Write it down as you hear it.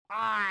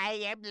I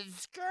am the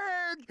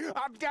scourge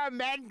of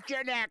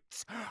Dimension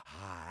X.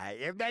 I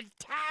am the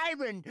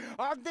tyrant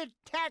of the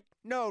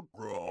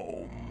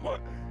Technodrome.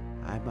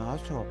 I'm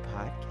also a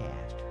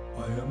podcast.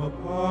 I am a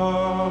podcast.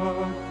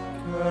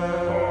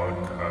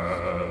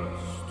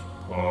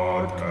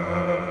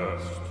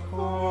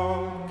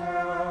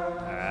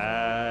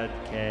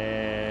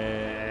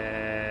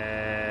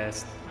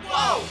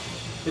 Whoa!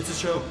 It's a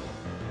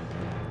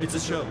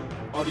show.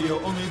 Audio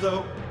only,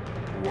 though.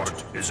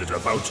 What is it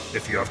about?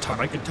 If you have time,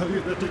 I can tell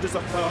you that it is a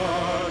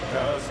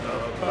podcast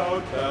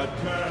about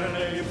Batman,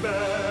 a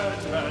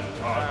Batman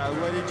podcast.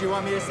 What did you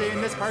want me to say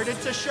in this part?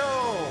 It's a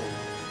show.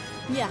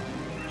 Yeah.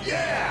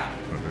 Yeah!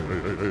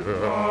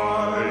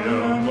 I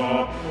am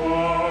a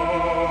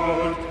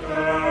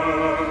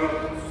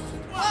podcast.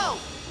 Whoa!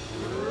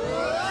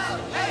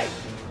 Hey!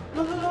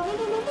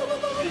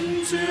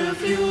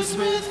 Interviews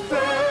with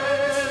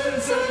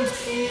fans and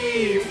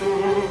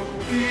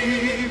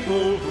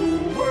people who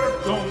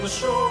work on the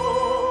show.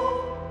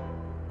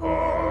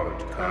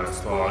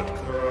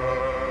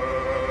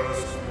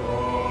 Podcast.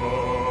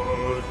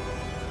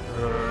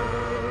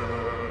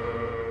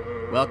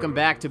 Welcome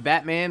back to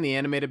Batman, the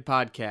Animated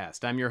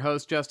Podcast. I'm your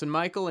host, Justin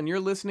Michael, and you're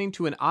listening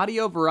to an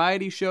audio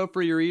variety show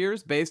for your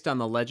ears based on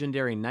the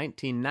legendary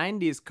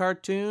 1990s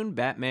cartoon,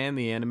 Batman,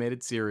 the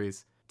Animated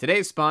Series.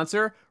 Today's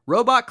sponsor,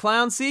 Robot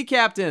Clown Sea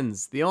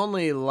Captains, the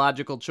only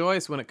logical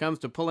choice when it comes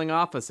to pulling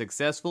off a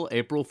successful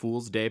April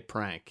Fool's Day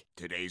prank.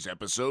 Today's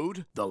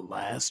episode, The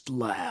Last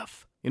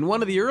Laugh. In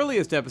one of the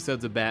earliest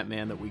episodes of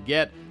Batman that we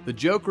get, the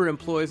Joker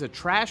employs a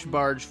trash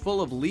barge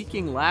full of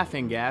leaking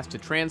laughing gas to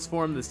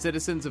transform the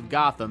citizens of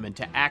Gotham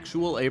into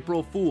actual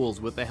April Fools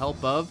with the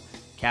help of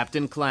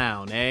Captain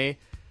Clown, a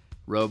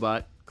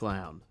robot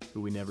clown,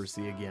 who we never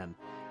see again.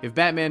 If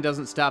Batman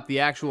doesn't stop the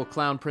actual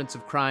clown prince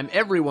of crime,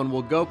 everyone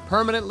will go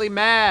permanently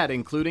mad,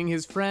 including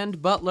his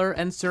friend, butler,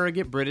 and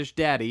surrogate British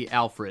daddy,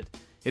 Alfred.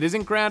 It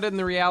isn't grounded in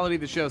the reality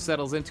the show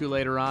settles into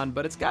later on,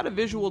 but it's got a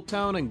visual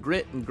tone and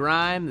grit and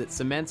grime that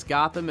cements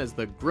Gotham as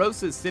the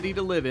grossest city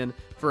to live in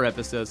for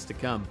episodes to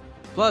come.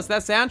 Plus,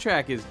 that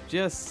soundtrack is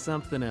just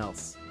something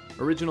else.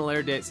 Original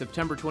air date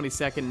September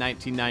 22nd,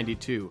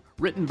 1992.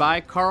 Written by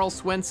Carl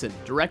Swenson.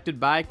 Directed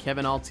by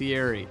Kevin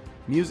Altieri.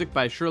 Music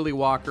by Shirley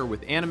Walker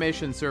with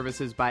animation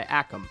services by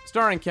Acom.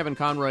 Starring Kevin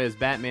Conroy as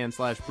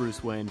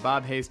Batman/Bruce Wayne,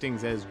 Bob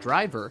Hastings as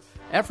Driver,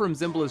 Ephraim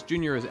Zimbalist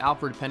Jr. as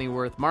Alfred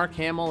Pennyworth, Mark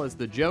Hamill as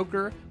the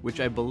Joker,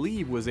 which I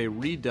believe was a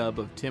redub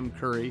of Tim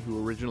Curry,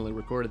 who originally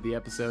recorded the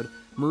episode,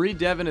 Marie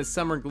Devon as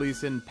Summer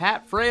Gleason,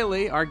 Pat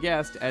Fraley, our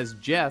guest, as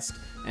Jest,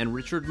 and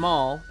Richard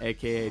Mall,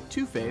 aka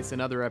Two-Face,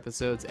 in other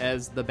episodes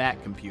as the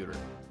Bat-Computer.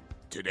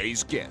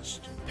 today's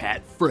guest,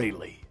 Pat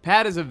Fraley.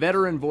 Pat is a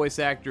veteran voice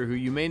actor who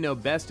you may know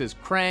best as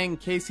Krang,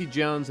 Casey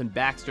Jones, and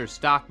Baxter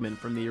Stockman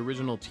from the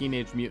original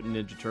Teenage Mutant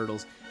Ninja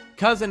Turtles,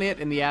 Cousin It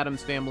in the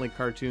Addams Family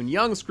cartoon,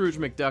 young Scrooge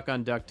McDuck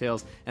on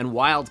DuckTales, and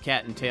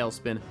Wildcat in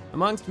Tailspin,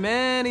 amongst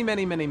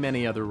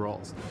many other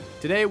roles.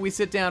 Today we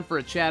sit down for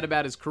a chat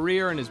about his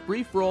career and his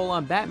brief role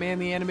on Batman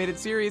the Animated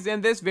Series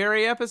in this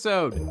very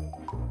episode.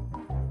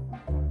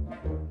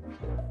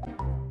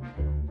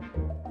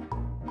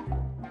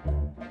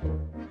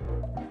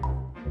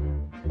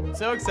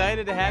 So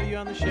excited to have you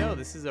on the show.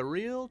 This is a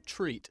real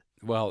treat.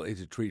 Well,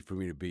 it's a treat for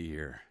me to be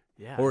here.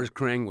 Yeah. Or as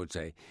Krang would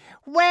say,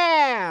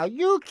 well,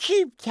 you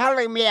keep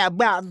telling me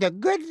about the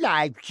good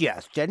life,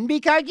 Justin,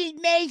 because it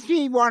makes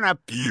me want to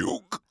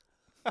puke.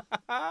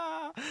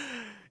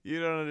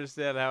 You don't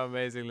understand how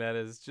amazing that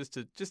is. Just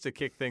to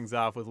kick things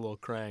off with a little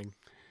Krang.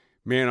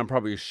 man, I'm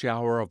probably a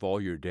shower of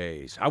all your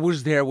days. I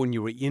was there when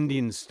you were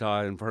Indian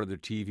style in front of the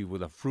TV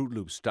with a Fruit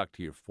Loop stuck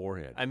to your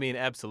forehead. I mean,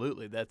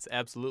 absolutely. That's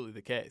absolutely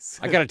the case.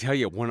 I got to tell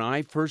you, when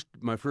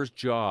my first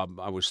job,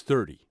 I was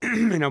 30,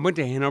 and I went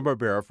to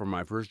Hanna-Barbera for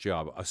my first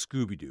job, a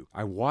Scooby-Doo.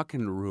 I walk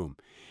in the room,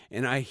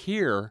 and I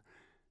hear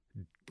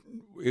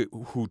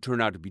who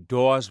turned out to be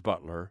Dawes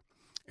Butler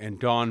and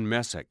Don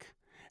Messick,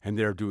 and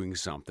they're doing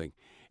something.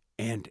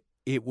 And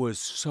it was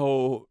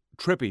so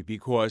trippy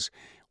because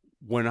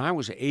when I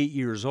was 8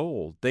 years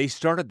old, they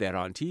started that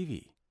on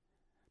TV.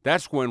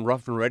 That's when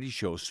Rough and Ready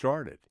show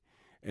started,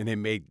 and they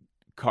made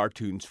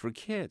cartoons for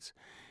kids.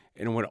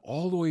 And it went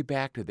all the way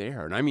back to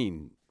there, and I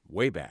mean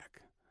way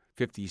back,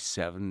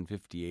 57,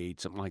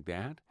 58, something like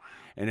that.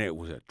 And it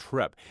was a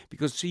trip.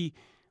 Because, see,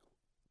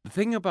 the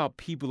thing about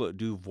people that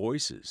do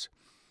voices,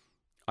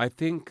 I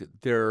think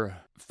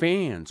their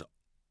fans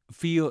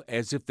feel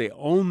as if they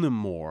own them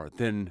more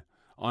than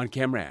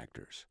on-camera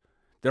actors.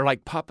 They're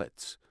like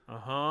puppets.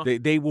 Uh-huh.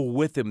 They were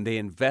with them. They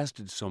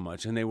invested so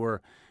much, and they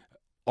were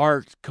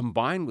art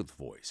combined with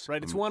voice.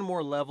 Right. It's one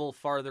more level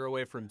farther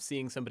away from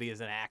seeing somebody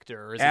as an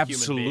actor or as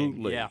Absolutely. a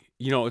human being. Yeah.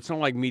 You know, it's not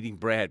like meeting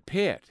Brad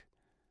Pitt.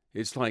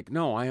 It's like,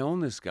 no, I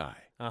own this guy.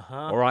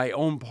 Uh-huh. Or I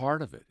own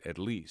part of it, at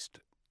least.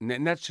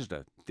 And that's just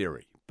a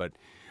theory. But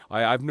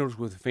I've noticed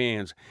with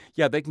fans,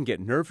 yeah, they can get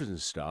nervous and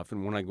stuff.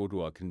 And when I go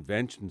to a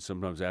convention,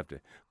 sometimes I have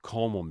to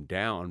calm them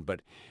down.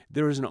 But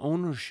there is an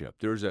ownership.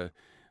 There's a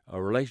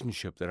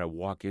relationship that I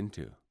walk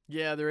into.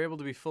 Yeah, they're able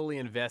to be fully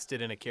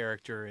invested in a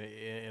character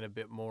in a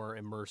bit more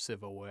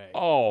immersive a way.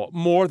 Oh,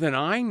 more than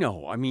I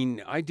know. I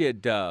mean, I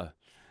did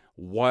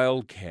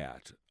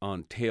Wildcat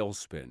on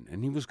Tailspin,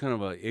 and he was kind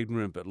of an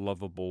ignorant but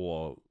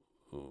lovable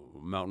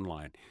mountain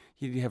lion.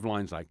 He'd have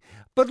lines like,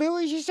 "But it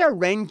was just a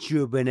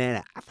rancho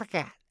banana. I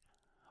forgot."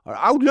 Or,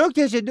 "Oh, look,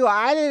 there's a new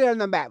island on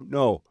the map."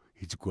 "No,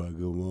 it's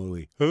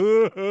guacamole."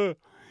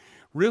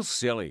 Real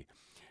silly.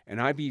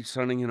 And I'd be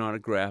signing an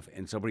autograph,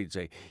 and somebody'd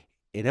say,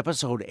 "In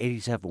episode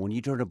 87, when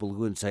you turn a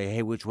blue and say,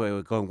 'Hey, which way are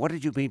we going?' What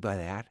did you mean by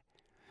that?"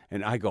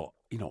 And I go,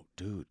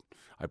 dude,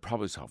 I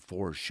probably saw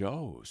 4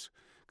 shows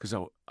because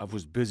I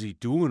was busy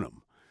doing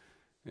them.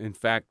 In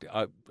fact,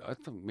 I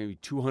think maybe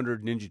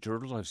 200 Ninja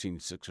Turtles. I've seen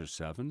 6 or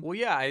 7. Well,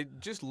 yeah,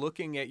 just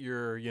looking at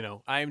your,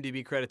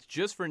 IMDb credits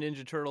just for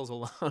Ninja Turtles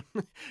alone,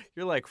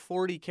 you're like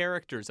 40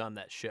 characters on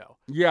that show.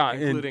 Yeah,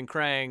 including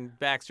Krang,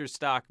 Baxter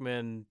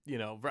Stockman,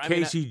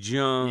 Casey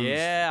Jones,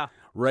 yeah,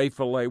 Ray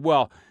Fillet.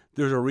 Well,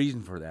 there's a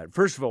reason for that.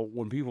 First of all,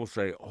 when people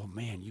say, "Oh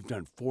man, you've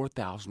done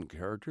 4,000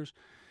 characters,"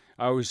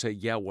 I always say,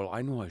 "Yeah, well,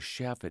 I know a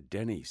chef at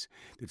Denny's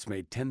that's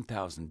made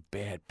 10,000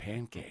 bad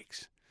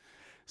pancakes."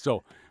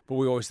 So, but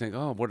we always think,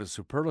 "Oh, what a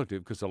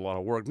superlative," because a lot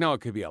of work. Now,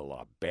 it could be a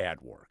lot of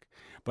bad work,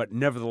 but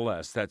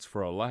nevertheless, that's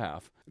for a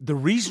laugh. The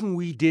reason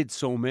we did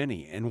so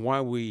many and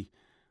why we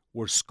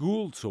were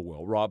schooled so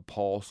well, Rob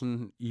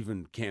Paulson,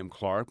 even Cam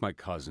Clark, my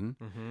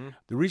cousin,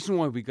 the reason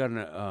why we got an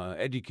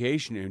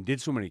education and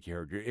did so many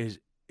characters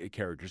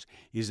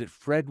is that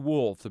Fred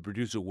Wolf, the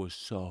producer, was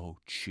so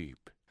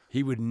cheap.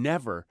 He would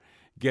never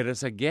get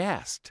us a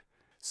guest.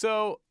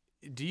 So,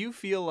 do you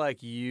feel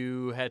like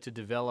you had to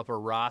develop a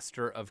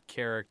roster of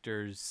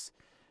characters,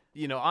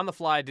 on the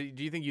fly? Do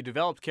you think you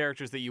developed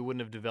characters that you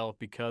wouldn't have developed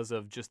because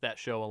of just that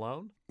show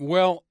alone?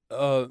 Well,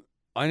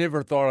 I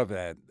never thought of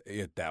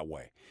it that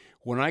way.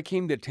 When I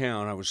came to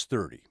town, I was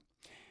 30.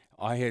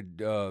 I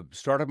had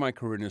started my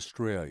career in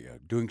Australia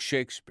doing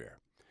Shakespeare.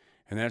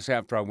 And that's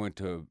after I went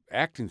to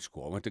acting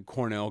school. I went to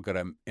Cornell, got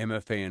an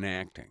MFA in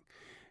acting.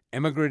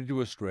 Emigrated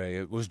to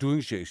Australia, was doing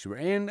Shakespeare,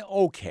 and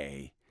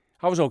okay.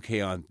 I was okay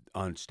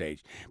on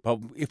stage. But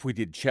if we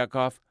did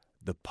Chekhov,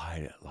 the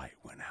pilot light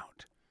went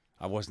out.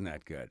 I wasn't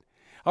that good.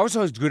 I was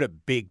always good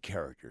at big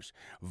characters,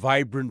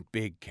 vibrant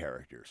big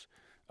characters.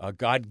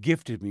 God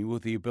gifted me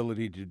with the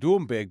ability to do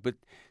them big, but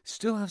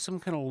still have some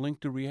kind of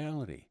link to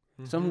reality,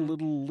 some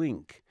little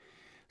link.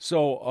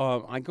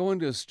 So I go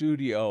into a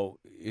studio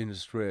in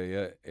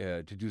Australia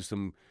to do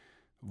some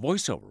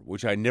voiceover,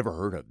 which I never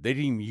heard of. They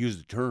didn't even use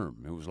the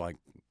term. It was like,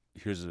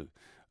 here's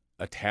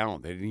a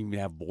talent. They didn't even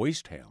have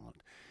voice talent.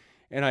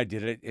 And I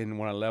did it, and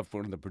when I left,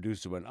 one of the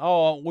producers went,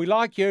 "Oh, we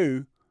like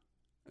you."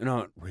 And I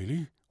went,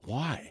 "Really?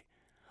 Why?"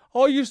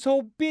 "Oh, you're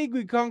so big,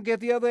 we can't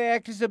get the other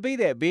actors to be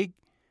that big."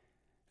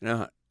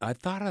 And I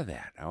thought of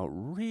that. Oh,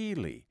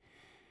 really?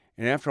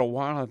 And after a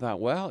while, I thought,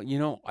 well,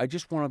 I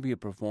just want to be a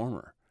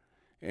performer.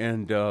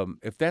 And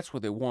if that's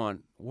what they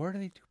want, where do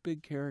they do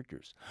big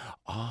characters?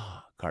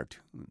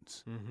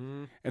 Cartoons.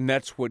 And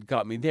that's what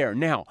got me there.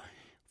 Now,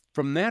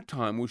 from that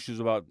time, which is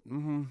about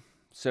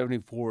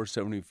 74,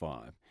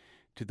 75,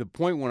 to the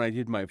point when I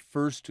did my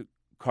first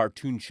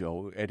cartoon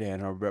show at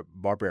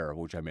Hanna-Barbera,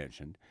 which I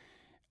mentioned,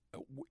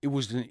 it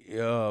was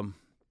in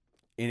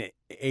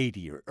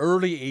 80 or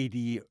early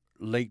 80,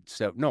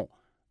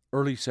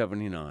 early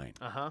 79.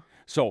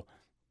 So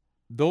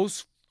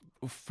those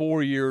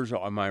 4 years,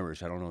 I'm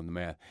Irish, I don't know the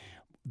math,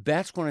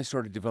 that's when I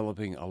started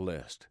developing a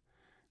list.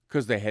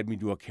 Because they had me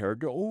do a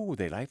character. Oh,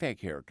 they like that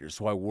character.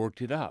 So I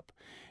worked it up,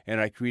 and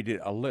I created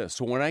a list.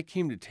 So when I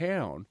came to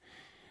town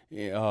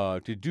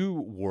to do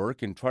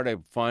work and try to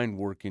find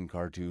work in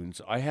cartoons,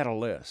 I had a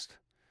list.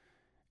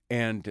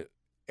 And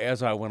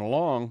as I went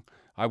along,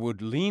 I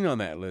would lean on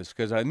that list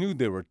because I knew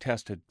they were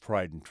tested,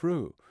 tried, and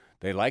true.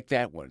 They like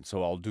that one,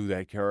 so I'll do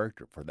that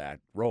character for that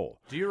role.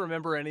 Do you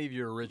remember any of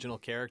your original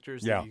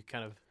characters that you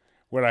kind of...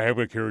 Well, I have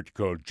a character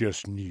called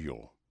Just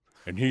Neil,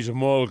 and he's a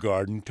mall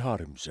guard and taught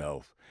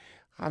himself.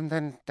 And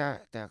then,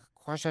 of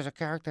course, there's a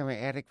character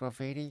named Eric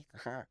Graffiti,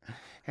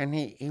 and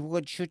he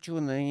would shoot you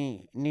in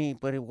the knee,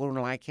 but he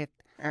wouldn't like it.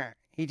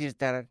 He just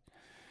did it.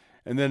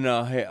 And then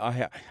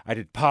I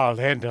did Paul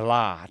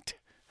Landelot.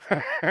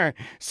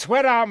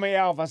 Sweat on me,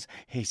 Elvis.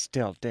 He's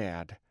still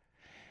dead.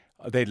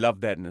 They loved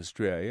that in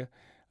Australia.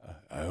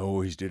 I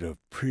always did a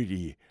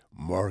pretty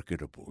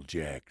marketable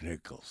Jack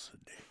Nicholson.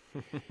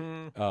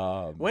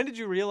 When did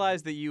you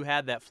realize that you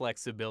had that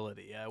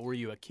flexibility? Were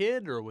you a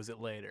kid, or was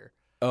it later?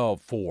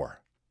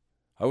 4.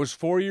 I was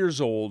 4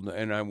 years old,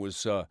 and I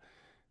was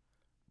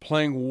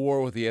playing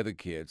war with the other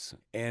kids,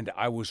 and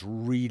I was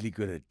really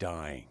good at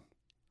dying.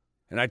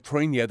 And I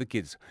trained the other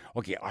kids.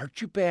 Okay,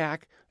 arch your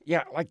back,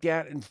 yeah, like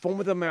that, and foam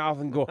with the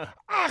mouth and go,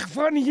 ach,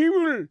 von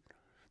Himmel!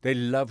 They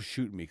loved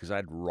shooting me because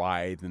I'd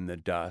writhe in the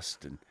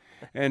dust.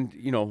 And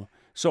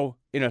so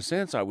in a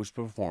sense, I was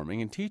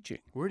performing and teaching.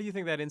 Where do you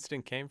think that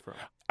instinct came from?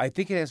 I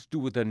think it has to do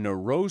with the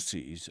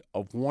neuroses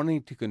of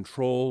wanting to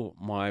control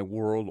my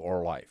world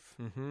or life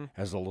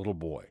as a little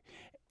boy.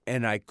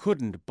 And I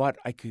couldn't, but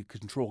I could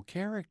control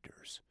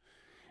characters.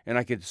 And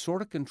I could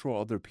sort of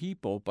control other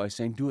people by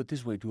saying, do it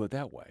this way, do it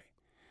that way.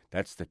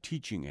 That's the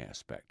teaching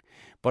aspect.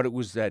 But it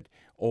was that,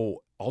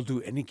 I'll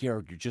do any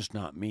character, just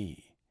not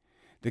me,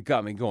 that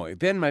got me going.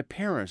 Then my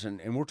parents,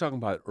 and we're talking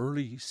about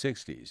early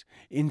 60s,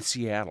 in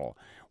Seattle,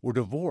 were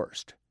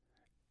divorced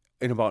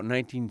in about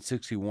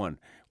 1961.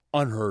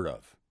 Unheard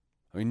of.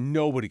 I mean,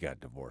 nobody got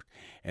divorced.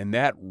 And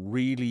that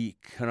really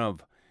kind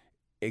of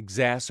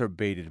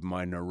exacerbated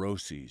my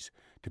neuroses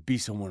to be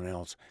someone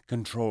else,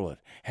 control it,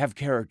 have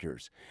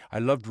characters. I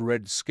loved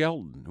Red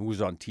Skelton, who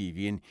was on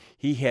TV, and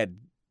he had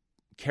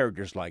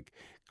characters like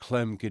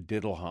Clem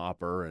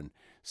Diddlehopper and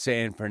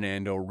San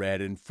Fernando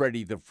Red and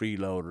Freddie the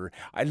Freeloader.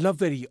 I love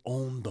that he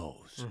owned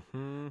those.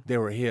 Mm-hmm. They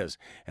were his,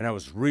 and I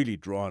was really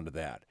drawn to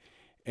that.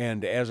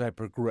 And as I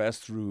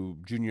progressed through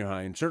junior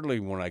high, and certainly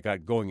when I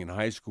got going in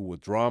high school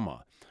with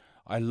drama,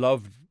 I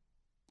loved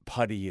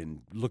Putty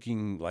and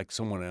looking like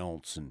someone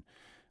else. And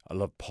I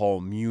loved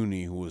Paul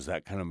Muni, who was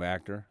that kind of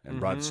actor,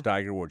 and Rod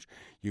Steiger, which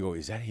you go,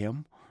 is that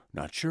him?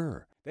 Not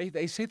sure.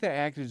 They say that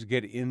actors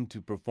get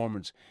into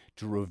performance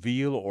to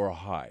reveal or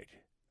hide.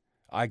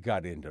 I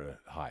got into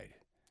hide.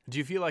 Do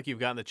you feel like you've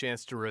gotten the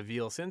chance to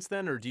reveal since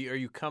then, or are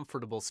you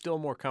still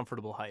more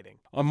comfortable hiding?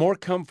 I'm more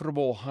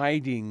comfortable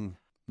hiding.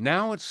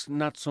 Now it's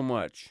not so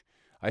much.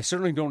 I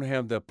certainly don't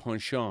have the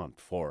penchant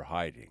for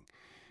hiding.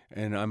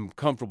 And I'm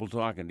comfortable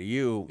talking to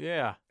you.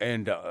 Yeah.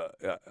 And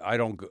I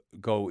don't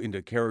go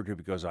into character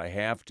because I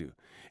have to.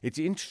 It's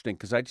interesting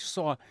because I just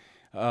saw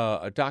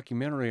a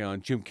documentary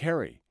on Jim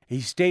Carrey. He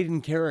stayed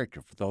in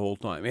character for the whole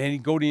time. And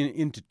he'd go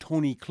into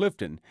Tony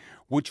Clifton,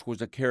 which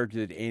was a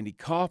character that Andy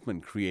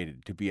Kaufman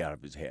created to be out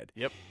of his head.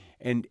 Yep.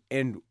 And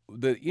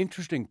the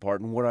interesting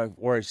part, and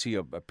where I see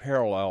a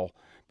parallel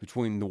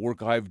between the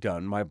work I've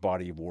done, my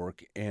body of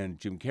work, and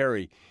Jim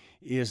Carrey,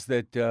 is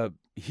that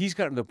he's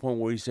gotten to the point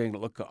where he's saying,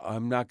 look,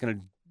 I'm not going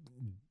to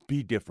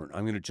be different.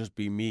 I'm going to just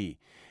be me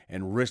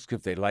and risk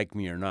if they like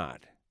me or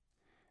not.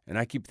 And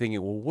I keep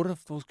thinking, well, what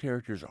if those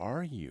characters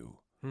are you?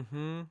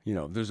 Mm-hmm. You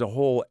know, there's a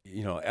whole,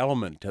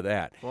 element to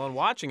that. Well, and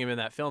watching him in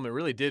that film, it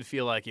really did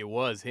feel like it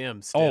was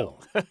him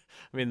still. I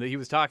mean, he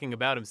was talking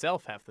about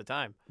himself half the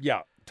time.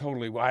 Yeah,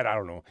 totally. I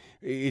don't know.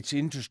 It's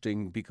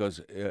interesting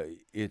because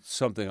it's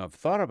something I've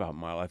thought about in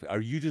my life.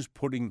 Are you just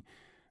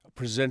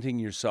presenting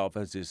yourself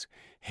as this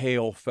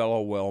hail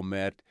fellow well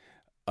met,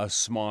 a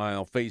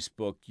smile,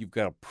 Facebook, you've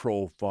got a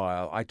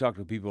profile. I talk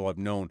to people I've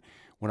known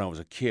when I was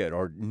a kid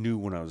or knew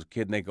when I was a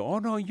kid, and they go, oh,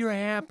 no, you're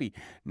happy.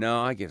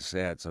 No, I get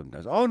sad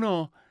sometimes. Oh,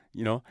 no,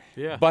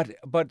 Yeah.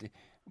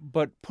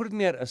 But putting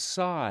that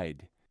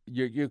aside,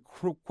 your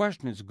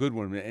question is a good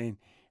one, and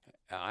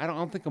I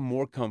don't think I'm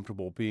more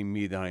comfortable being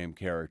me than I am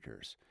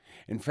characters.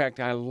 In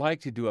fact, I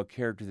like to do a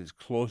character that's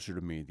closer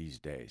to me these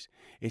days.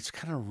 It's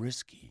kind of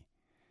risky.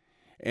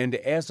 And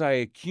as I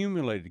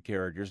accumulated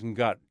characters and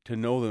got to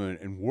know them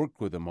and worked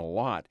with them a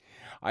lot,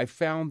 I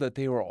found that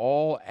they were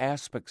all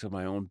aspects of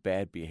my own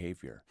bad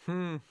behavior.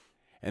 And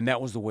that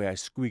was the way I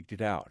squeaked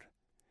it out.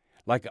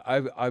 Like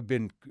I've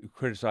been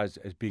criticized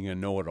as being a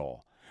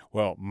know-it-all.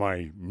 Well,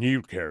 my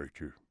new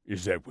character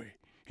is that way.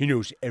 He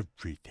knows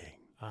everything,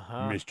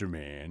 Mr.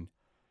 Man,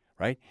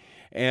 right?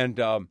 And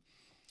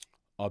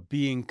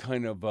being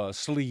kind of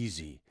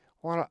sleazy.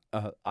 Well,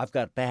 I've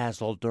got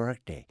Basil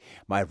Durkee,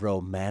 my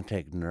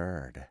romantic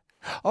nerd.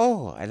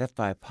 Oh, I left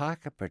my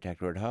pocket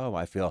protector at home.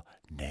 I feel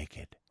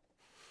naked.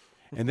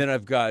 And then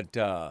I've got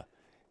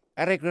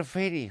Eddie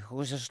Graffiti,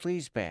 who's a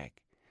sleazebag.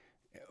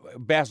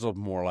 Basil's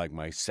more like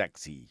my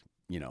sexy,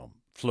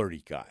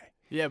 flirty guy.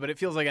 Yeah, but it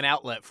feels like an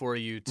outlet for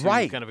you to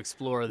kind of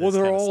explore this. Well,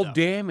 they're kind of all stuff.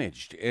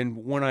 damaged.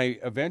 And when I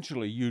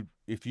eventually,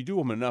 if you do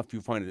them enough, you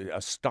find a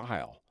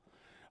style,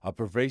 a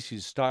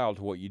pervasive style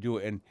to what you do.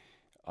 And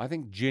I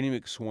think Jenny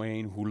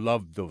McSwain, who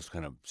loved those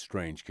kind of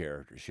strange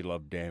characters, she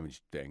loved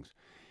damaged things,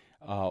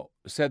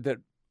 said that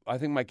I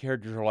think my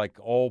characters are like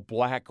all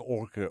black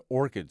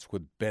orchids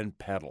with bent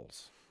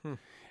petals.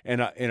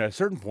 And at a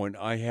certain point,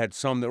 I had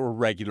some that were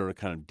regular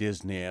kind of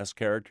Disney-esque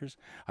characters.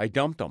 I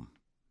dumped them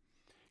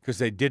because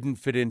they didn't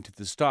fit into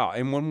the style.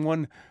 And when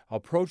one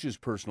approaches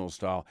personal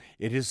style,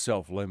 it is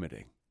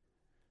self-limiting.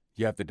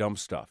 You have to dump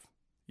stuff.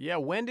 Yeah,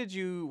 when did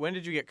you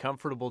get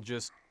comfortable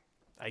just,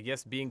 I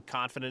guess, being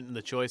confident in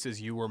the choices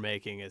you were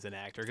making as an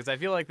actor? Because I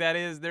feel like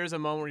there's a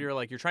moment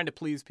where you're trying to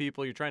please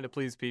people,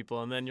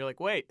 and then you're like,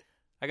 wait,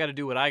 I got to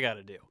do what I got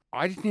to do.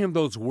 I didn't have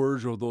those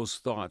words or those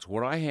thoughts.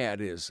 What I had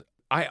is,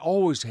 I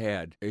always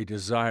had a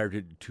desire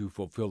to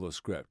fulfill the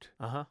script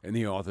and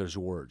the author's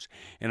words.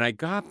 And I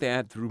got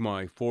that through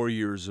my 4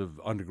 years of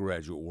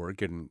undergraduate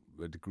work and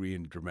a degree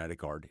in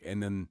dramatic art,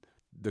 and then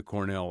the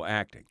Cornell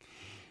acting.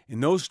 In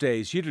those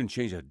days, you didn't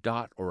change a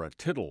dot or a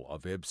tittle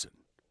of Ibsen.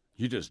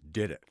 You just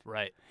did it.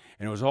 Right.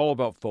 And it was all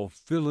about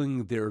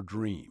fulfilling their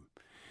dream.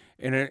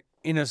 And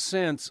in a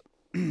sense,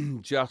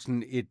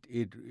 Justin,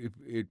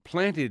 it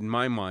planted in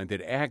my mind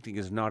that acting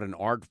is not an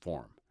art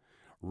form.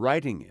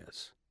 Writing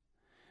is.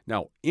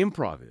 Now,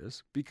 improv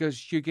is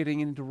because you're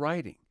getting into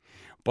writing.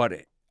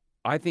 But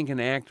I think an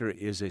actor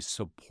is a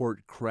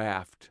support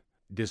craft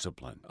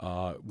discipline.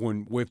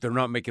 If they're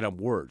not making up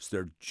words,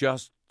 they're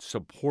just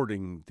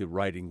supporting the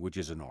writing, which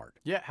is an art.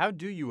 Yeah, how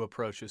do you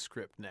approach a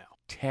script now?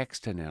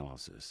 Text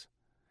analysis.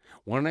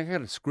 When I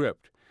got a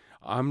script,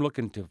 I'm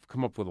looking to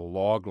come up with a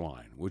log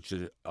line, which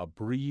is a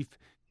brief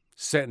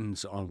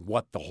sentence on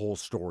what the whole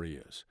story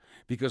is.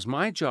 Because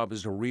my job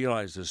is to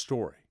realize the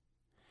story.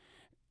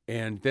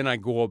 And then I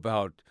go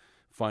about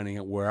finding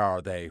out where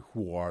are they,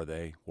 who are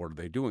they, what are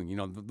they doing,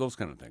 those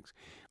kind of things.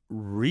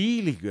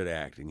 Really good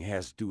acting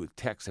has to do with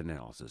text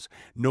analysis,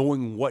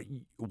 knowing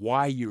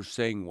why you're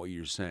saying what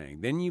you're saying.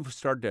 Then you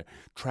start to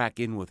track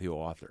in with the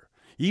author,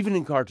 even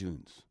in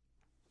cartoons.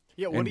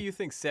 Yeah, what do you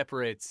think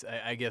separates,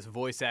 I guess,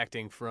 voice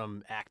acting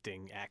from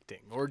acting?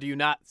 Or do you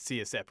not see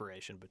a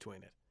separation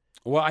between it?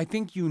 Well, I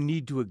think you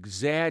need to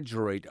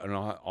exaggerate, and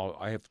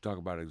I have to talk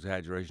about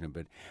exaggeration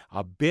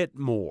a bit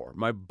more.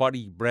 My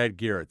buddy Brad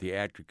Garrett, the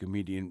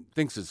actor-comedian,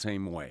 thinks the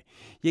same way.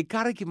 You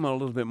got to give them a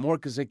little bit more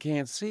because they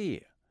can't see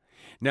you.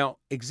 Now,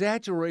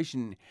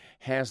 exaggeration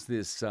has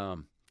this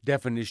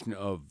definition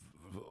of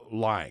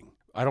lying.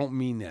 I don't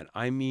mean that.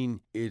 I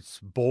mean it's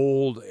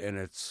bold and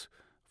it's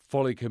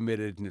fully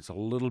committed and it's a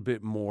little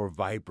bit more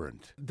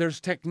vibrant.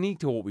 There's technique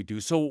to what we do,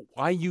 so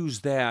I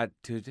use that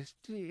to,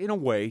 in a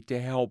way,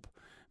 to help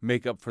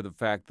make up for the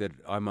fact that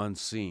I'm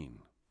unseen.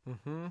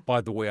 Mm-hmm.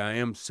 By the way, I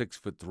am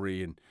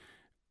 6'3" and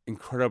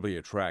incredibly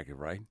attractive,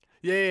 right?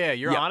 Yeah.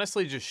 You're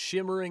honestly just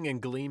shimmering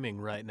and gleaming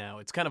right now.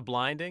 It's kind of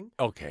blinding.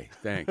 Okay,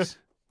 thanks.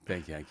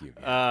 Thank you.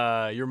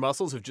 Your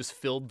muscles have just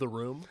filled the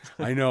room.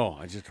 I know.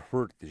 I just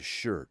hurt this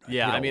shirt.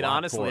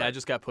 Honestly, I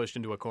just got pushed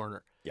into a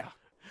corner. Yeah.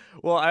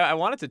 Well, I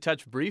wanted to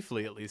touch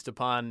briefly, at least,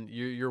 upon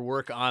your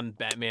work on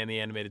Batman the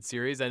Animated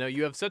Series. I know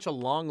you have such a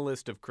long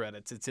list of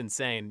credits. It's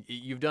insane.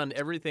 You've done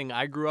everything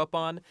I grew up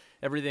on,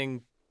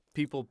 everything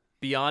people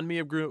beyond me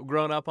have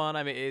grown up on.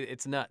 I mean,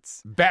 it's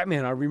nuts.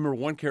 Batman, I remember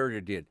one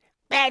character did.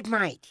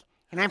 Batmite.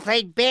 And I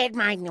played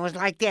Batmite, and it was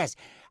like this.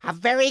 A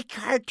very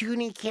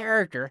cartoony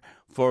character.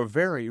 For a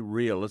very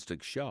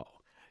realistic show.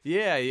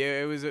 Yeah,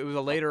 it was a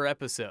later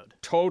episode.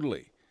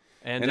 Totally.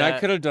 And I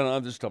could have done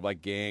other stuff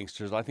like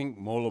gangsters. I think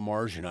Mola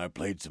Marsh and I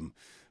played some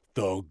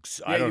thugs.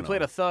 Yeah, you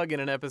played a thug in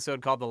an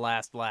episode called The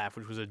Last Laugh,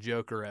 which was a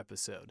Joker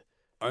episode.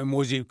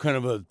 Was he kind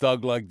of a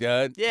thug like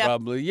that? Yeah.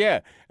 Probably,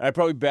 yeah. I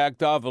probably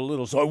backed off a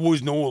little, so I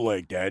was no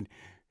like that.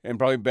 And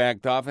probably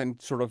backed off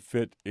and sort of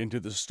fit into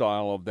the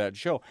style of that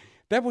show.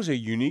 That was a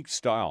unique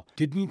style.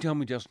 Didn't you tell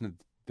me, Justin,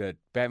 that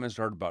Batman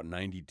started about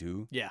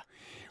 92? Yeah.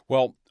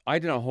 Well, I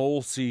did a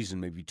whole season,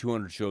 maybe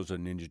 200 shows on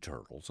Ninja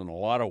Turtles and a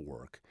lot of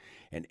work.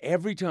 And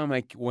every time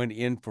I went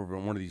in for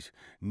one of these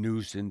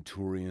new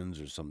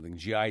Centurions or something,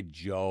 G.I.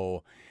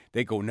 Joe,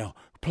 they go, no,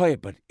 play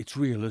it, but it's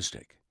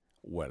realistic.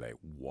 Well, it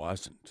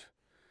wasn't.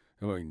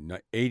 I mean,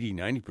 80,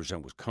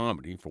 90% was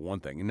comedy, for one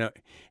thing.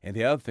 And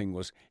the other thing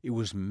was, it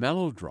was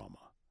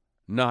melodrama,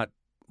 not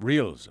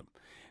realism.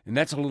 And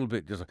that's a little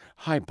bit just like,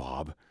 hi,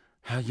 Bob,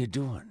 how you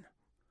doing?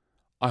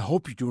 I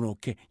hope you're doing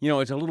okay.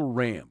 It's a little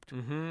ramped.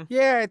 Mm-hmm.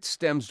 Yeah, it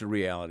stems to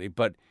reality.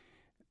 But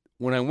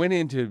when I went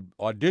into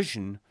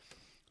audition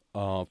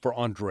for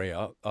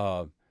Andrea,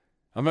 I'm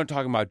not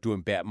talking about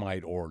doing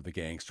Batmite or the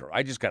gangster.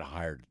 I just got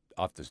hired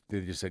off this.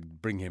 They just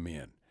said, bring him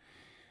in.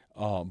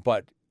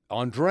 But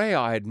Andrea,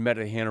 I had met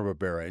at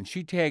Hanna-Barbera, and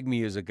she tagged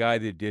me as a guy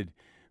that did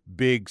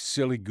big,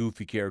 silly,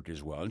 goofy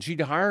characters well. And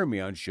she'd hire me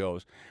on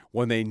shows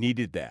when they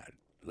needed that.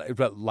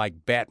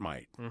 Like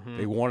Batmite. Mm-hmm.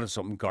 They wanted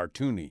something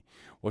cartoony.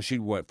 Well, she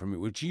went for me,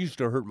 which used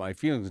to hurt my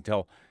feelings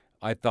until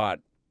I thought,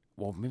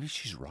 well, maybe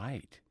she's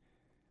right.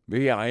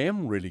 Maybe I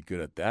am really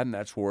good at that, and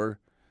that's where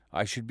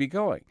I should be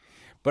going.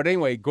 But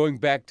anyway, going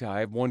back to,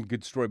 I have one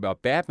good story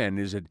about Batman,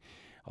 is that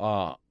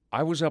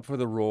I was up for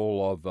the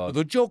role of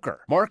the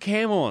Joker. Mark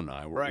Hamill and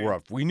I were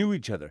up. We knew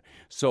each other.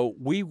 So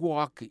we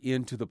walk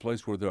into the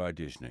place where they're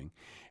auditioning,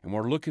 and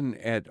we're looking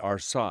at our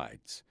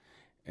sides.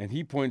 And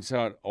he points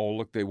out, oh,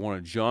 look, they want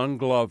a John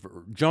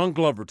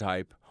Glover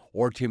type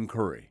or Tim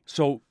Curry.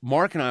 So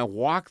Mark and I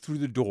walk through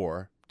the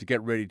door to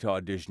get ready to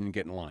audition and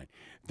get in line.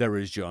 There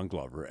is John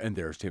Glover, and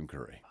there's Tim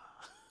Curry.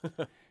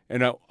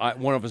 And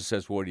one of us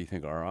says, what do you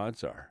think our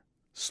odds are?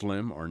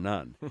 Slim or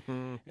none?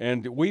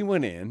 And we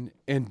went in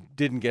and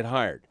didn't get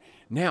hired.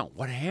 Now,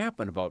 what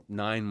happened about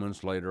 9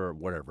 months later or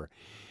whatever,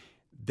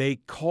 they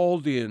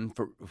called in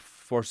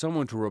for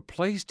someone to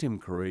replace Tim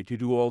Curry to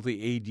do all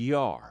the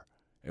ADR.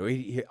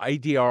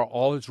 ADR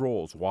all his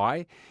roles.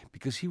 Why?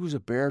 Because he was a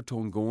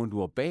baritone going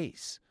to a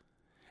bass.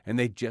 And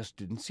they just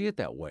didn't see it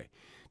that way.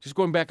 Just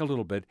going back a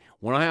little bit,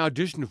 when I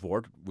auditioned for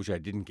it, which I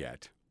didn't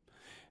get,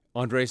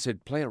 Andre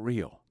said, play it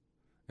real.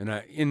 And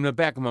in the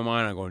back of my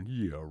mind, I'm going,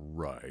 yeah,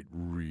 right,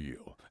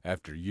 real,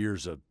 after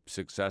years of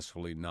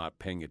successfully not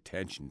paying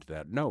attention to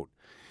that note.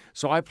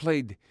 So I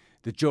played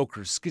the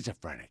Joker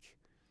schizophrenic.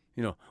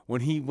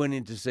 When he went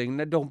into saying,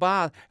 no, don't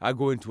bother, I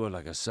go into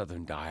like a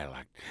southern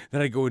dialect.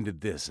 Then I go into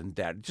this and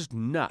that. Just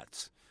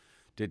nuts.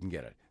 Didn't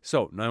get it.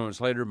 So 9 months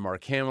later,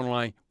 Mark Hamill and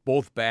I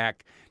both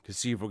back to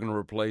see if we're going to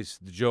replace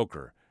the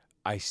Joker.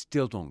 I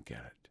still don't get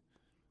it.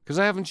 Because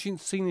I haven't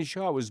seen the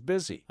show. I was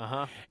busy.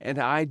 Uh-huh. And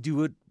I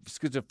do it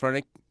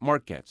schizophrenic.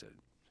 Mark gets it.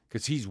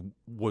 because he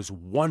was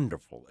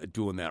wonderful at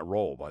doing that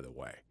role, by the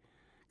way,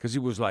 because he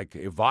was like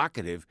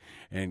evocative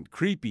and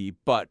creepy,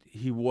 but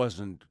he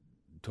wasn't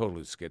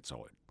totally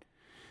schizoid.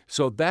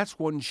 So that's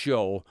one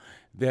show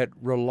that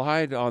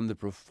relied on the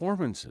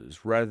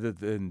performances rather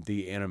than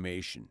the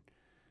animation.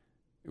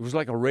 It was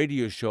like a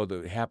radio show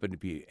that happened to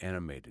be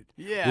animated.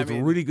 Yeah, with I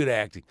mean, really good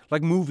acting,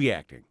 like movie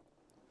acting.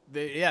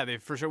 They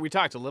for sure. We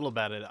talked a little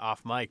about it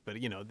off mic, but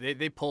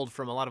they pulled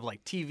from a lot of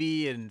like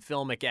TV and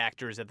filmic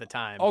actors at the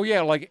time. Oh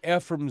yeah, like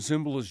Ephraim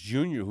Zimbalist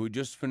Jr., who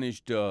just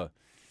finished the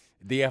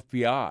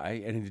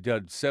FBI, and he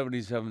did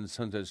 77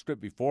 Sunset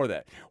Strip before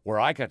that, where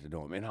I got to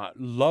know him. And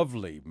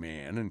lovely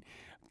man,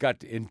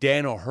 and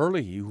Dan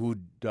O'Hurley,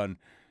 who'd done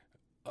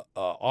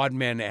Odd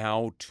Man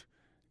Out,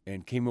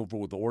 and came over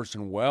with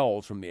Orson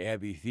Welles from the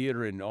Abbey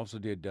Theater, and also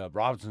did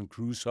Robinson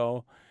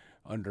Crusoe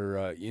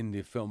in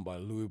the film by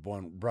Louis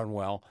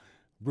Brunwell.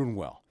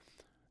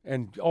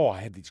 And I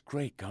had these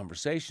great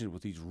conversations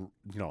with these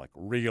like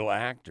real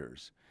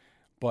actors,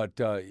 but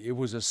it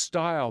was a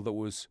style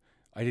that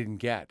I didn't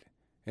get,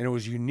 and it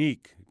was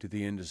unique to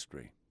the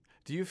industry.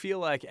 Do you feel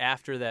like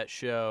after that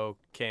show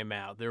came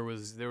out, there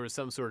was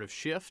some sort of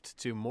shift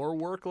to more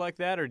work like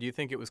that, or do you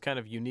think it was kind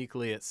of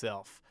uniquely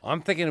itself?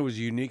 I'm thinking it was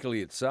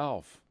uniquely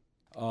itself,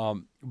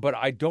 but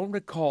I don't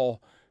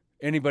recall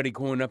anybody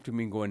going up to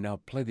me and going,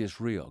 "Now play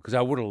this real," because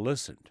I would have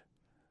listened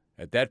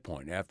at that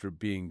point after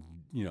being,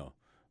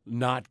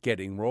 not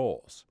getting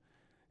roles,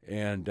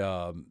 and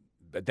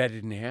but that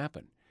didn't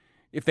happen.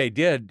 If they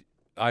did,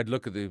 I'd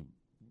look at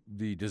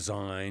the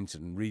designs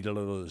and read a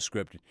little of the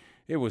script.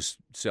 It was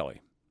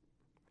silly.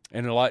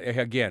 And a lot,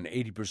 again,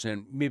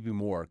 80%, maybe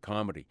more,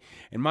 comedy.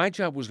 And my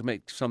job was to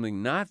make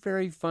something not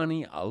very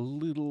funny a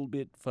little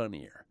bit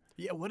funnier.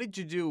 Yeah, what did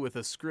you do with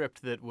a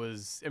script that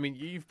was, I mean,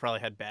 you've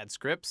probably had bad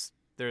scripts.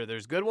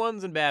 There's good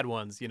ones and bad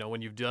ones,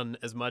 when you've done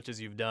as much as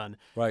you've done.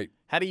 Right.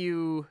 How do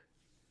you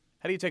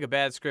take a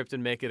bad script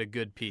and make it a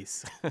good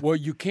piece? Well,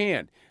 you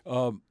can.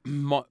 80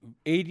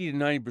 to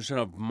 90%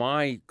 of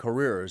my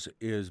career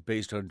is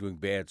based on doing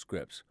bad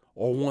scripts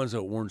or ones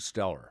that weren't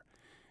stellar.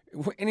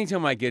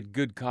 Anytime I get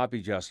good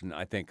copy, Justin,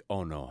 I think,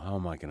 oh no, how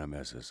am I going to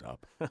mess this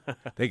up?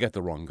 They got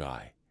the wrong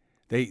guy.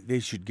 They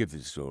should give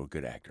this to a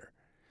good actor.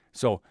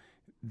 So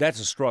that's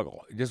a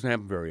struggle. It doesn't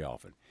happen very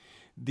often.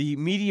 The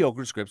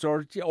mediocre scripts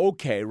are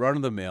okay,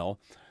 run-of-the-mill.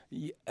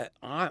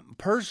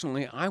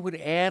 Personally, I would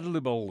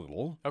ad-lib a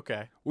little,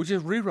 okay, which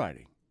is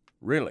rewriting,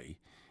 really.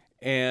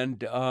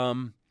 And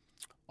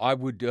I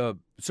would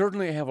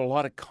certainly have a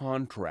lot of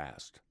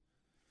contrast.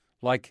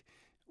 Like,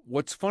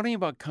 what's funny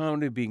about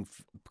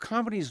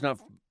comedy is not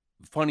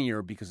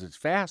funnier because it's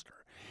faster.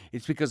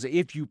 It's because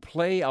if you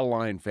play a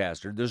line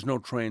faster, there's no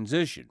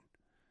transition.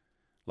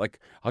 Like,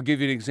 I'll give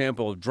you an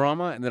example of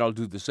drama, and then I'll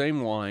do the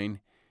same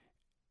line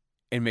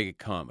and make it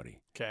comedy.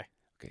 Okay.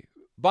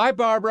 Bye,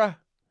 Barbara.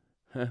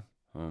 Huh?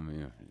 Oh,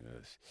 man.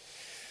 Yes.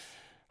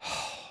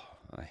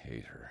 I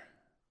hate her.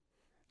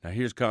 Now,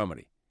 here's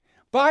comedy.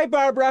 Bye,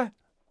 Barbara.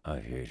 I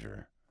hate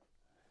her.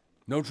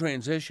 No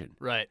transition.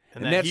 Right.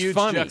 And that's huge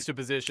funny.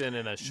 Juxtaposition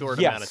in a short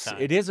amount of time.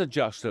 Yes, it is a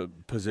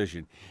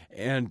juxtaposition.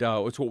 And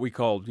it's what we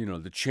call,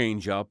 the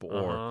change up,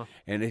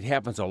 and it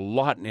happens a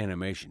lot in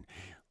animation.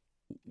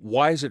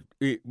 Why is it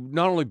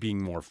not only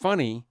being more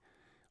funny,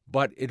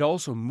 but it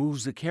also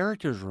moves the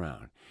characters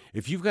around.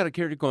 If you've got a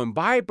character going,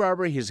 bye,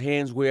 Barbara, his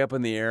hand's way up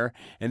in the air,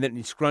 and then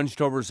he's scrunched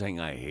over saying,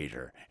 I hate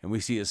her, and we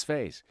see his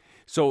face.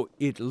 So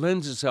it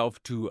lends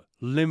itself to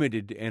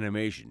limited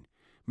animation,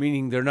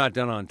 meaning they're not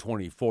done on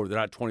 24. They're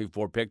not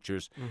 24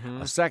 pictures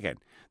a second.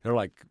 They're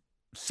like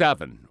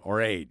 7 or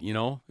 8,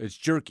 It's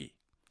jerky.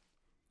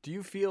 Do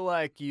you feel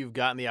like you've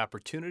gotten the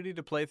opportunity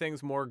to play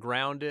things more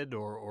grounded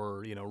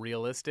or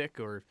realistic?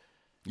 Or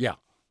Yeah,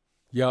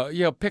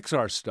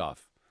 Pixar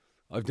stuff.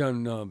 I've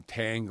done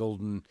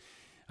Tangled, and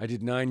I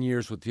did 9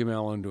 years with Tim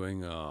Allen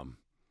doing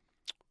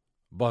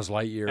Buzz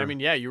Lightyear. I mean,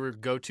 yeah, you were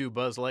go-to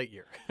Buzz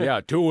Lightyear.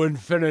 Yeah, to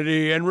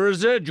infinity and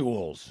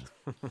residuals.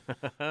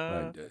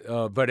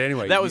 But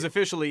anyway. That was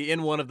officially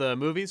in one of the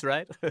movies,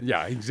 right?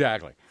 Yeah,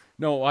 exactly.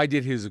 No, I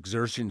did his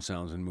exertion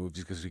sounds in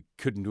movies because he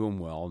couldn't do them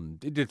well,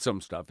 and he did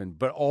some stuff,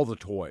 but all the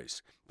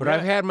toys. But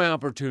I've had my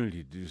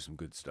opportunity to do some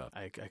good stuff.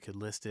 I could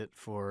list it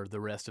for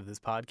the rest of this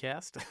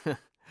podcast.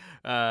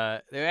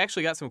 They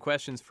actually got some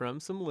questions from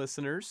some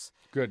listeners.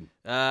 Good.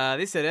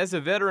 They said, as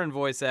a veteran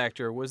voice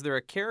actor, was there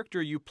a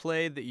character you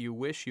played that you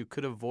wish you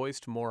could have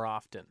voiced more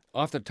often?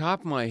 Off the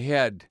top of my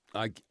head,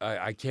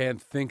 I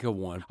can't think of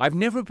one. I've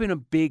never been a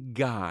big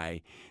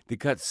guy that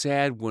got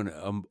sad when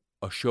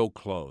a show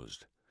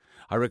closed.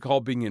 I recall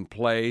being in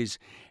plays,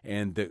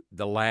 and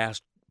the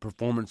last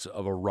performance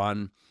of a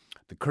run,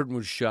 the curtain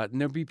was shut, and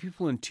there'd be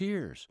people in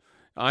tears.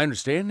 I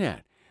understand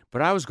that.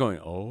 But I was going,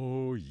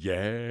 oh,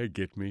 yeah,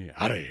 get me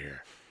out of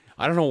here.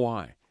 I don't know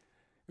why.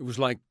 It was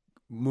like,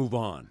 move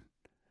on.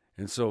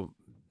 And so,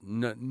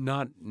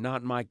 not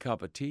my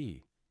cup of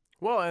tea.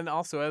 Well, and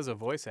also as a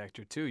voice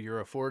actor, too,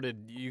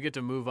 you get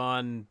to move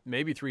on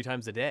maybe 3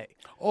 times a day.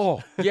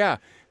 Oh, yeah.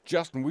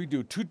 Justin, we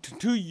do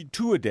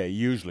two a day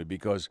usually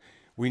because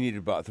we needed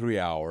about 3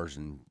 hours,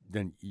 and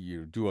then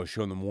you do a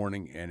show in the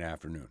morning and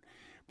afternoon.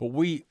 But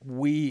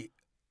we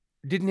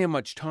didn't have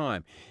much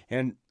time,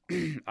 and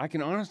I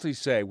can honestly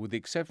say, with the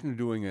exception of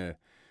doing a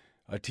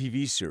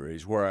TV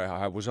series where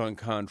I was on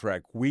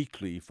contract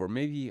weekly for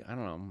maybe, I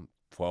don't know,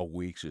 12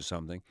 weeks or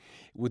something,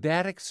 with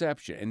that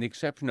exception, and the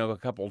exception of a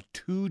couple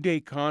 2-day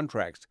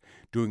contracts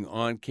doing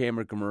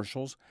on-camera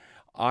commercials,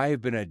 I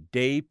have been a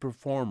day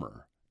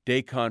performer,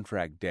 day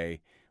contract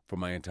day, for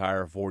my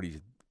entire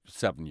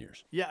 47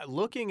 years. Yeah,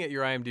 looking at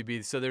your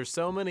IMDb, so there's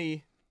so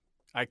many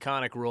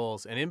iconic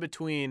roles, and in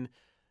between,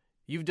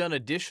 you've done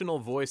additional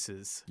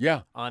voices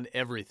on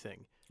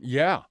everything.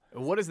 Yeah.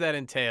 What does that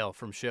entail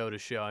from show to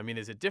show? I mean,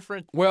 is it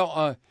different?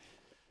 Well,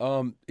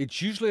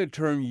 it's usually a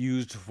term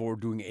used for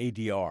doing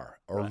ADR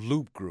or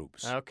loop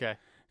groups. Okay.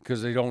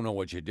 Because they don't know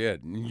what you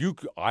did. And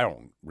I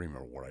don't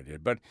remember what I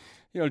did. But,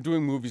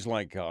 doing movies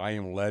like I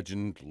Am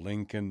Legend,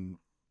 Lincoln,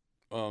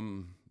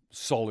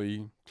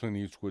 Sully, Clint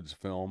Eastwood's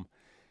film,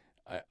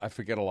 I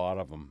forget a lot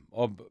of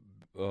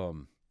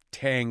them.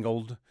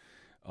 Tangled,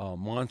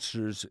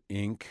 Monsters,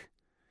 Inc.,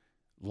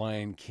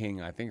 Lion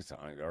King, I think it's,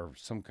 or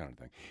some kind of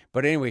thing.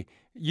 But anyway,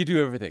 you do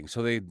everything,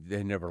 so they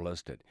never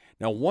list it.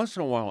 Now, once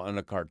in a while on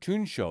a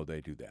cartoon show,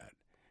 they do that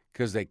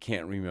because they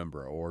can't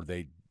remember or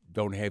they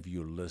don't have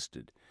you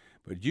listed.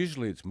 But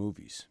usually it's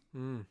movies.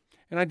 And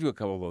I do a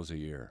couple of those a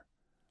year.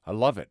 I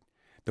love it.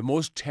 The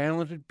most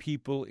talented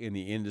people in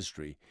the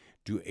industry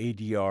do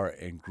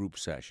ADR and group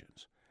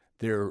sessions.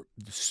 They're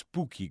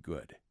spooky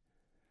good.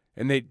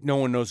 And no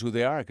one knows who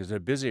they are because they're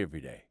busy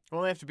every day.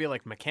 Well, they have to be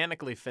like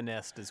mechanically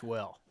finessed as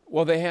well.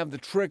 Well, they have the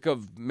trick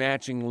of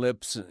matching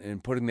lips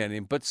and putting that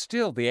in, but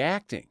still the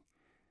acting.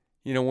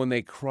 When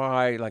they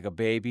cry like a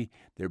baby,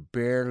 they're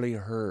barely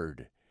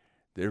heard.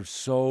 They're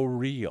so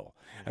real.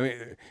 I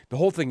mean, the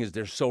whole thing is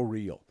they're so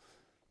real.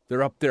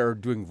 They're up there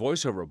doing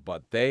voiceover,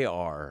 but they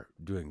are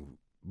doing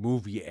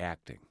movie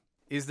acting.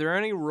 Is there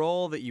any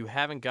role that you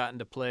haven't gotten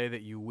to play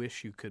that you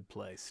wish you could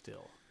play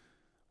still?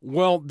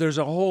 Well, there's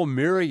a whole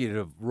myriad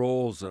of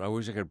roles that I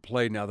wish I could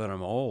play now that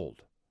I'm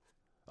old.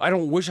 I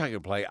don't wish I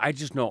could play. I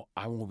just know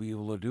I won't be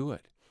able to do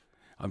it.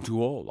 I'm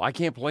too old. I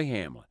can't play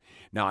Hamlet.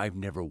 Now, I've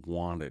never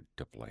wanted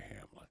to play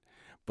Hamlet.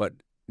 But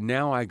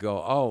now I go,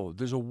 oh,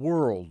 there's a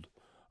world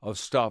of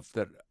stuff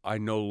that I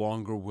no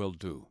longer will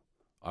do.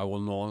 I will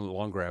no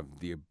longer have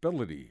the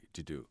ability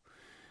to do.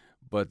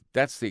 But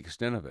that's the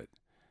extent of it.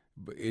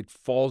 It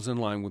falls in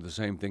line with the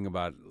same thing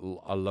about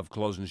I love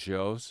closing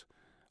shows.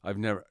 I've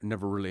never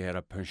really had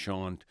a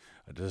penchant,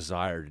 a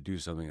desire to do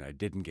something, and I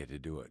didn't get to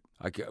do it.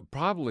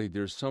 Probably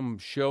there's some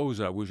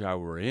shows I wish I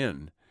were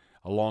in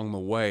along the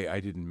way I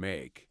didn't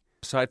make.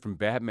 Aside from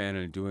Batman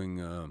and doing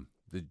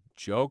the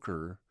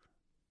Joker,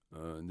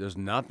 there's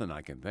nothing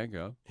I can think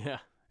of. Yeah.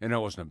 And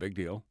that wasn't a big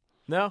deal.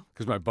 No?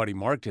 Because my buddy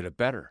Mark did it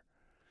better.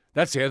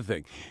 That's the other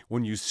thing.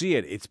 When you see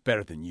it, it's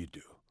better than you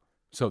do.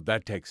 So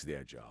that takes the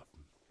edge off.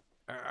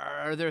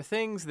 Are there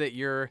things that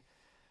you're,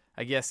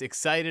 I guess,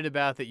 excited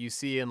about that you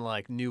see in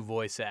like new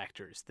voice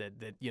actors that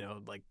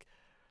like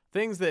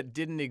things that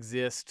didn't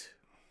exist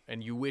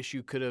and you wish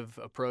you could have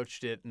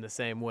approached it in the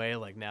same way,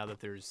 like now that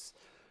there's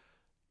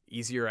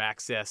easier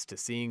access to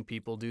seeing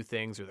people do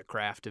things or the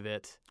craft of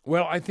it?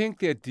 Well, I think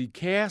that the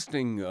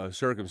casting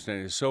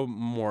circumstance is so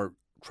more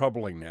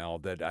troubling now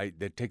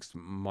that takes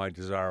my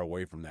desire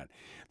away from that.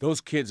 Those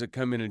kids that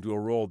come in and do a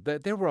role,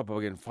 they were up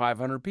against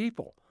 500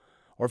 people.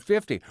 Or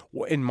 50.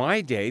 In my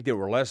day, there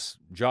were less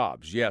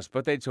jobs, yes,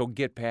 but they'd still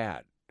get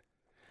paid.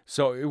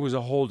 So it was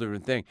a whole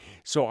different thing.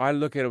 So I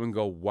look at them and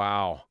go,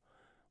 wow,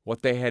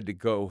 what they had to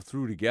go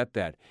through to get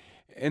that.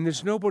 And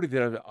there's nobody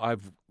that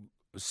I've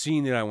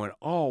seen that I went,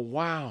 oh,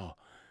 wow,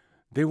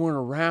 they weren't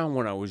around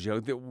when I was young.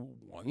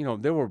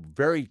 They were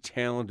very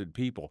talented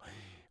people.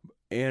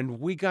 And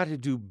we got to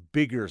do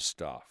bigger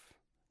stuff.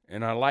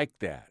 And I like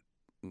that.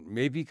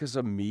 Maybe because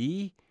of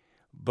me,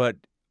 but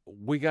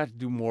we got to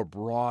do more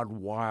broad,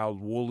 wild,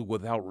 woolly,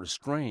 without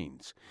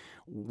restraints.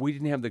 We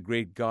didn't have the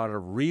great god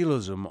of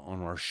realism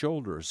on our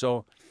shoulders.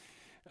 So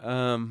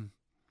I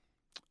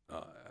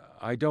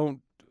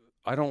don't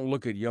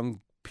look at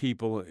young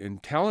people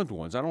and talented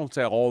ones. I don't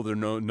say, oh,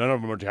 none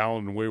of them are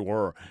talented and we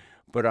were.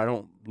 But I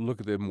don't look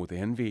at them with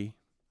envy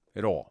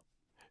at all.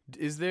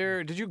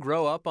 Did you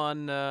grow up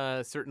on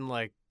certain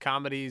like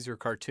comedies or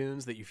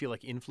cartoons that you feel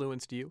like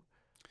influenced you?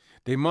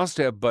 They must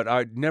have, but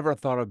I never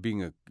thought of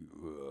being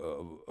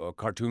a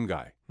cartoon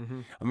guy.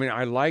 Mm-hmm. I mean,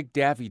 I liked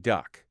Daffy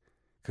Duck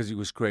because he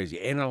was crazy,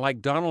 and I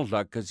liked Donald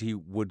Duck because he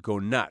would go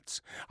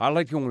nuts. I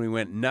liked him when he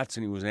went nuts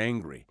and he was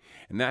angry,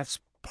 and that's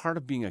part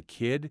of being a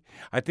kid.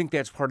 I think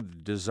that's part of the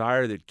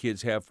desire that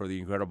kids have for the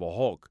Incredible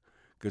Hulk,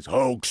 because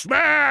Hulk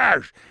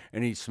smash,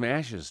 and he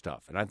smashes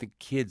stuff, and I think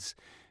kids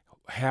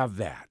have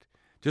that.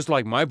 Just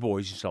like my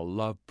boys used to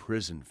love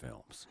prison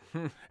films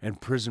and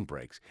Prison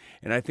Breaks.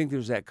 And I think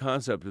there's that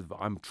concept of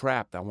I'm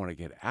trapped, I want to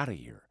get out of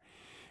here.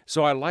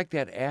 So I like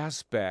that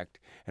aspect.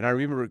 And I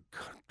remember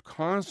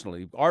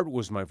constantly, art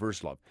was my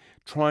first love,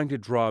 trying to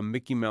draw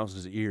Mickey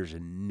Mouse's ears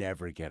and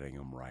never getting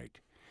them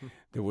right.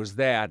 There was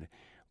that.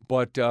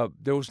 But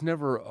there was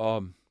never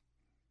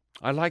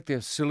I like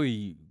the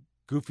silly,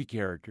 goofy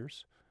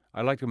characters.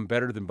 I liked them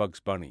better than Bugs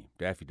Bunny,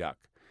 Daffy Duck.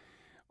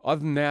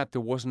 Other than that,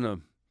 there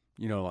wasn't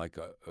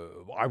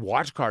I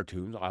watched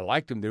cartoons. I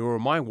liked them. They were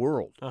my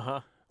world.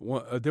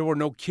 There were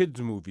no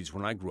kids' movies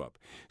when I grew up.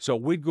 So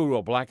we'd go to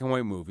a black and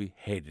white movie,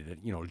 hated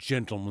it,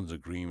 Gentleman's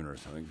Agreement or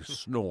something,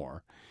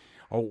 snore.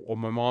 Or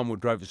my mom would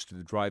drive us to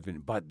the drive-in,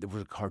 but there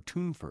was a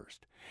cartoon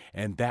first,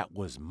 and that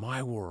was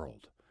my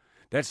world.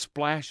 That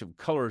splash of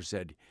color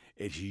said,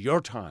 it's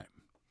your time.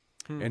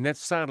 And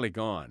that's sadly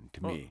gone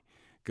to me,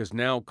 because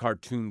now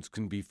cartoons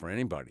can be for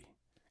anybody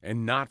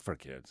and not for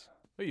kids.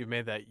 Well, you've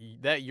made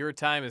that your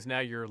time is now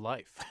your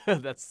life.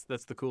 That's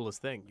the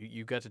coolest thing.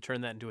 You got to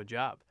turn that into a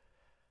job.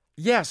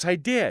 Yes, I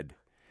did.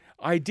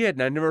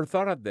 And I never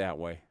thought of it that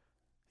way.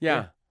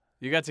 Yeah.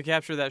 You got to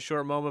capture that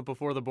short moment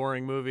before the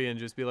boring movie and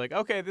just be like,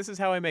 okay, this is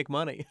how I make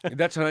money.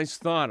 That's a nice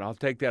thought. I'll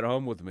take that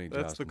home with me,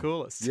 That's Justin. the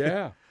coolest.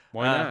 Yeah.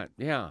 Why not?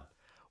 Yeah.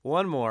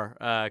 One more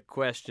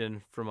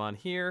question from on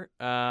here.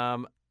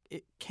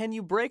 Can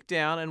you break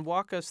down and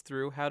walk us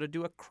through how to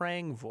do a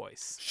Krang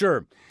voice?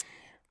 Sure.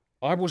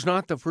 I was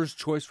not the first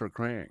choice for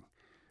Krang.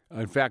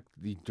 In fact,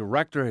 the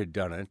director had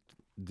done it.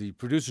 The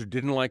producer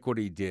didn't like what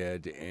he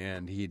did,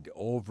 and he'd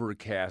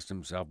overcast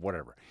himself,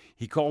 whatever.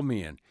 He called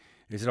me in.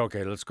 He said,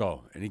 okay, let's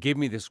go. And he gave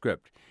me the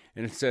script.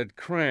 And it said,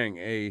 Krang,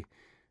 a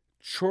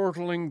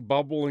chortling,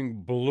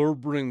 bubbling,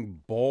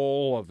 blubbering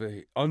ball of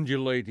a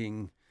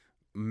undulating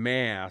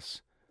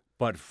mass,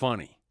 but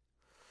funny.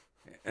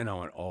 And I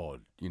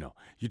went,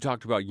 you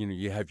talked about,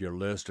 you have your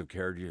list of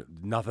characters.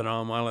 Nothing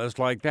on my list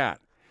like that.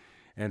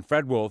 And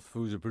Fred Wolf,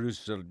 who's a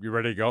producer, said, you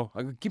ready to go?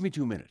 I go, give me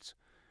 2 minutes.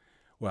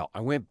 Well,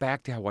 I went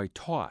back to how I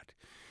taught.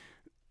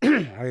 I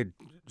had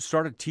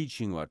started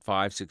teaching,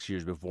 5-6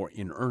 years before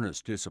in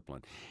earnest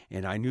discipline,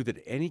 and I knew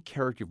that any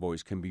character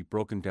voice can be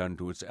broken down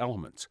to its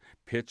elements: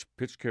 pitch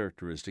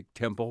characteristic,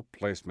 tempo,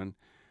 placement,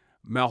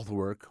 mouth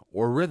work,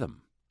 or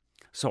rhythm.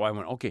 So I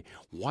went, okay,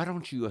 why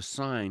don't you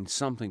assign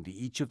something to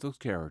each of those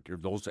characters,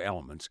 those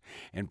elements,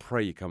 and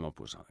pray you come up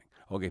with something.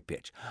 Okay,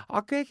 pitch.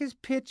 I'll make his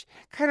pitch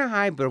kind of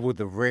high, but with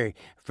a very,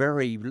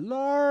 very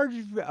large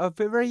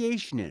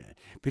variation in it.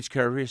 Pitch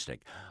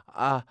characteristic.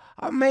 I'll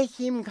make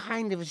him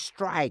kind of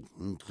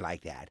strident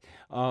like that.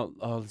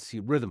 Let's see,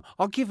 rhythm.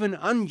 I'll give an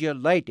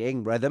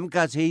undulating rhythm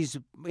because he's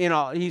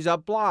a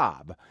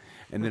blob.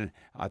 And then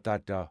I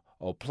thought,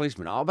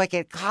 placement. I'll make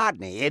it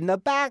cottony in the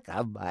back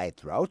of my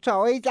throat,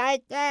 so he's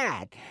like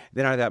that.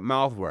 Then I thought,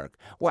 mouth work.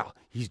 Well,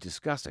 he's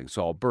disgusting,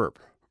 so I'll burp.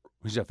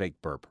 He's a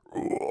fake burp.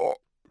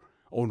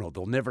 Oh, no,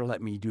 they'll never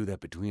let me do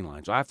that between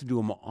lines. I have to do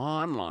them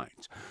on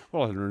lines.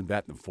 Well, I learned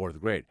that in the 4th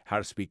grade, how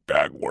to speak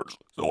backwards.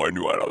 So I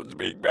knew how to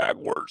speak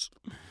backwards.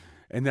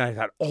 And then I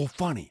thought,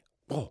 funny.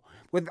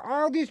 With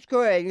all this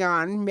going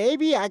on,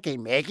 maybe I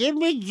can make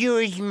him a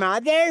Jewish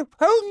mother?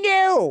 Who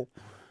knew?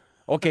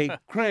 Okay,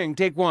 Krang,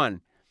 take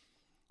one.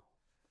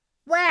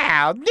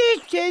 Wow,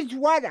 this is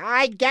what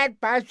I get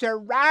for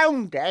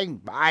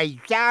surrounding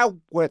myself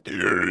with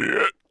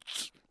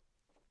idiots.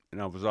 And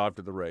I was off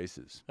to the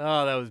races.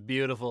 Oh, that was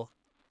beautiful.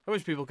 I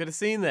wish people could have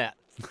seen that.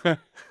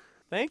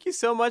 Thank you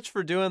so much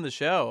for doing the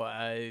show.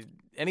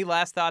 Any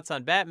last thoughts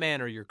on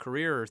Batman or your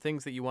career or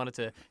things that you wanted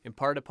to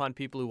impart upon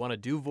people who want to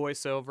do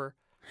voiceover?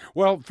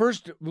 Well,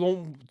 first,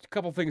 a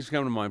couple things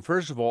come to mind.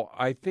 First of all,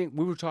 I think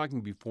we were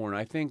talking before, and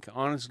I think,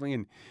 honestly,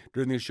 and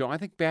during this show, I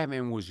think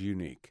Batman was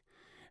unique.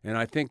 And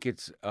I think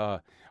it's,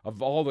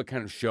 of all the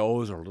kind of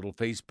shows or little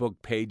Facebook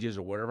pages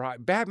or whatever,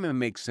 Batman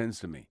makes sense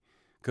to me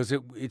because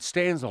it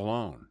stands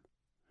alone.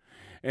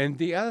 And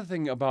the other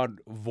thing about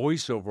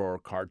voiceover or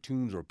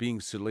cartoons or being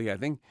silly, I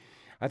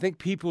think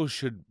people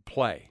should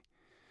play.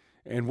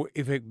 And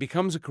if it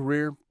becomes a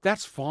career,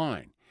 that's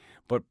fine.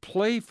 But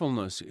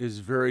playfulness is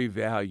very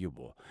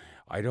valuable.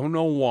 I don't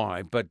know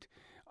why, but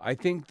I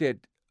think that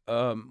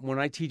when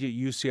I teach at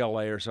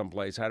UCLA or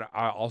someplace,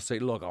 I'll say,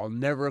 look, I'll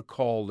never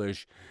call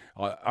this,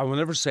 I will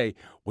never say,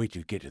 wait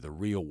till you get to the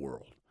real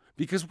world.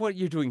 Because what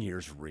you're doing here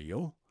is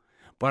real.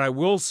 But I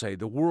will say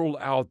the world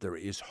out there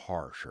is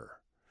harsher.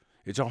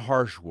 It's a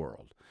harsh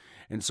world.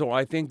 And so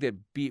I think that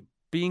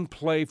being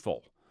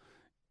playful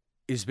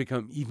has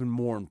become even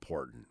more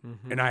important.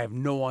 Mm-hmm. And I have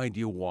no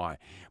idea why.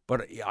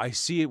 But I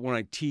see it when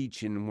I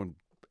teach and when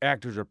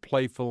actors are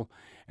playful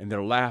and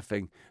they're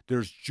laughing,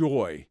 there's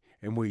joy.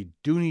 And we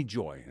do need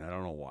joy, and I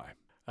don't know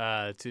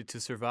why. To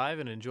survive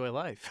and enjoy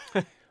life.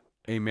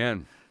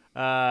 Amen.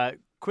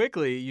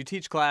 Quickly, you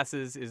teach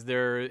classes.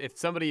 If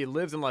somebody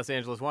lives in Los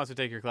Angeles, wants to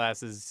take your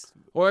classes?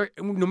 Or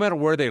no matter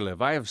where they live.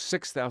 I have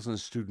 6,000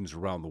 students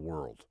around the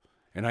world,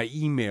 and I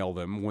email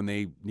them when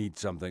they need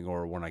something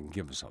or when I can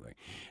give them something.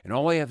 And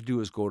all they have to do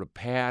is go to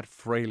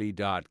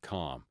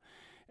patfraley.com.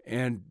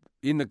 And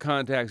in the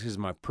contacts is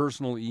my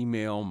personal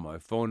email, my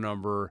phone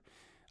number.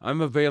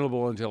 I'm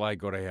available until I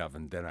go to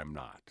heaven, then I'm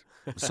not.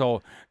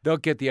 So they'll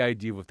get the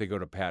idea if they go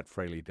to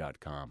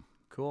patfraley.com.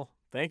 Cool.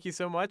 Thank you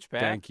so much, Pat.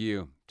 Thank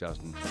you,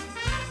 Justin.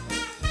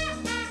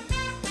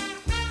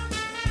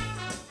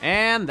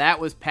 And that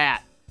was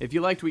Pat. If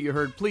you liked what you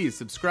heard, please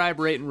subscribe,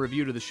 rate, and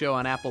review to the show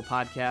on Apple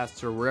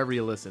Podcasts or wherever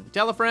you listen.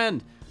 Tell a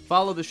friend.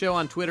 Follow the show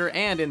on Twitter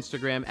and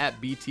Instagram at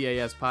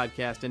BTAS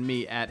Podcast and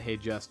me at Hey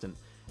Justin.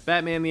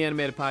 Batman the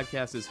Animated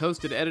Podcast is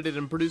hosted, edited,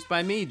 and produced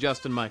by me,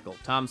 Justin Michael.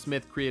 Tom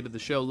Smith created the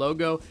show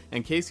logo,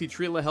 and Casey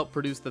Trela helped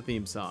produce the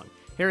theme song.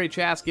 Harry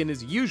Chaskin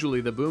is usually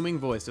the booming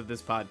voice of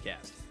this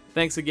podcast.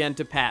 Thanks again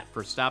to Pat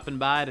for stopping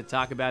by to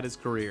talk about his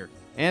career.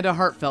 And a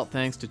heartfelt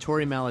thanks to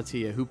Tori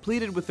Malatia, who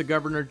pleaded with the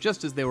governor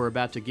just as they were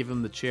about to give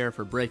him the chair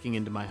for breaking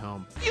into my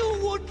home. You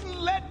wouldn't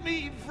let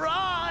me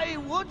fry,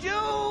 would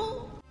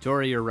you?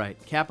 Tori, you're right.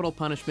 Capital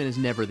punishment is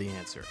never the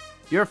answer.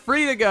 You're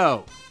free to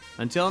go!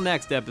 Until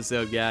next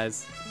episode,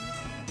 guys.